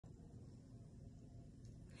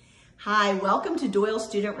Hi, welcome to Doyle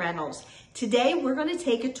Student Rentals. Today we're going to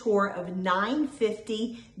take a tour of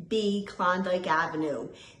 950 B Klondyke Avenue.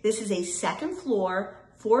 This is a second floor,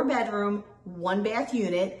 4-bedroom, 1-bath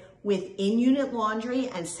unit with in-unit laundry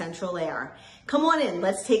and central air. Come on in,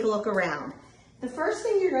 let's take a look around. The first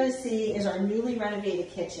thing you're going to see is our newly renovated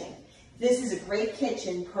kitchen. This is a great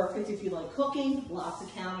kitchen, perfect if you like cooking, lots of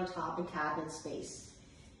countertop and cabinet space.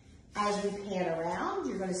 As we pan around,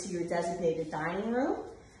 you're going to see your designated dining room.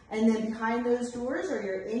 And then behind those doors are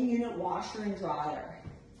your in-unit washer and dryer.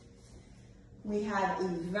 We have a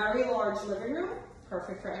very large living room,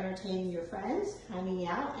 perfect for entertaining your friends, hanging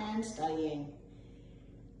out, and studying.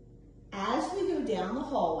 As we go down the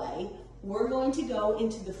hallway, we're going to go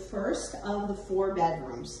into the first of the 4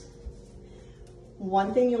 bedrooms.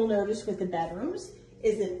 One thing you'll notice with the bedrooms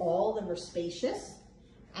is that all of them are spacious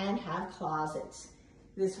and have closets.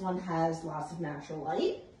 This one has lots of natural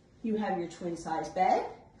light. You have your twin-size bed,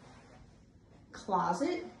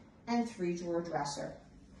 closet, and 3-drawer dresser.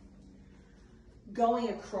 Going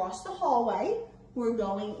across the hallway, we're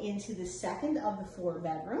going into the second of the 4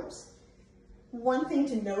 bedrooms. One thing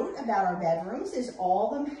to note about our bedrooms is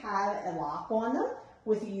all of them have a lock on them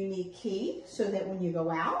with a unique key so that when you go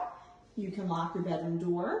out, you can lock your bedroom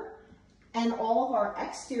door. And all of our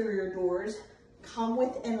exterior doors come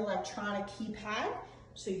with an electronic keypad,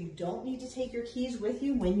 so you don't need to take your keys with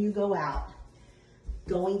you when you go out.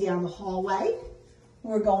 Going down the hallway,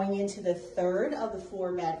 we're going into the third of the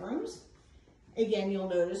 4 bedrooms. Again, you'll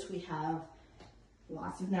notice we have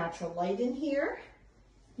lots of natural light in here.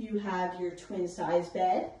 You have your twin-size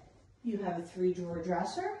bed, you have a 3-drawer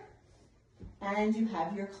dresser, and you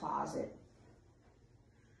have your closet.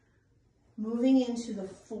 Moving into the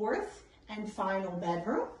 4th and final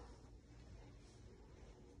bedroom,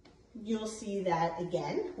 you'll see that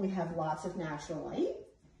again, we have lots of natural light,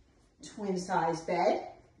 twin-size bed,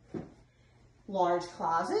 large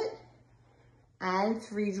closet, and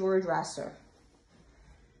 3-drawer dresser.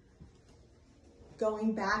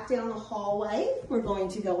 Going back down the hallway, we're going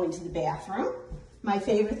to go into the bathroom. My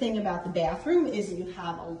favorite thing about the bathroom is that you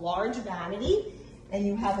have a large vanity and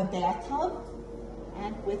you have a bathtub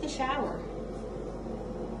and with a shower.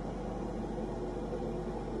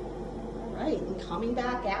 All right, and coming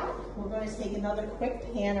back out, we're going to take another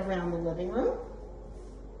quick pan around the living room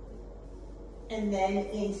and then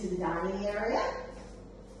into the dining area.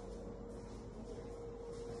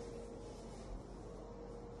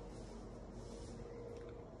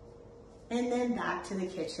 And then back to the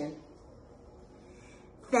kitchen.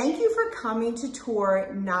 Thank you for coming to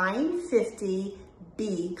tour 950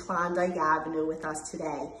 B Klondyke Avenue with us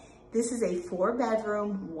today. This is a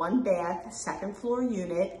 4-bedroom, 1-bath, 2nd floor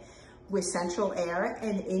unit with central air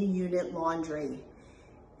and in-unit laundry.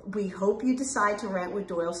 We hope you decide to rent with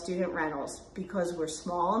Doyle Student Rentals because we're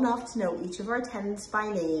small enough to know each of our tenants by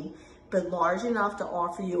name, but large enough to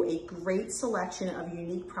offer you a great selection of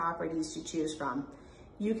unique properties to choose from.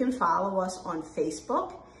 You can follow us on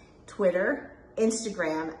Facebook, Twitter,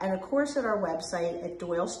 Instagram, and of course at our website at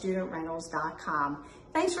doylestudentrentals.com.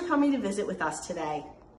 Thanks for coming to visit with us today.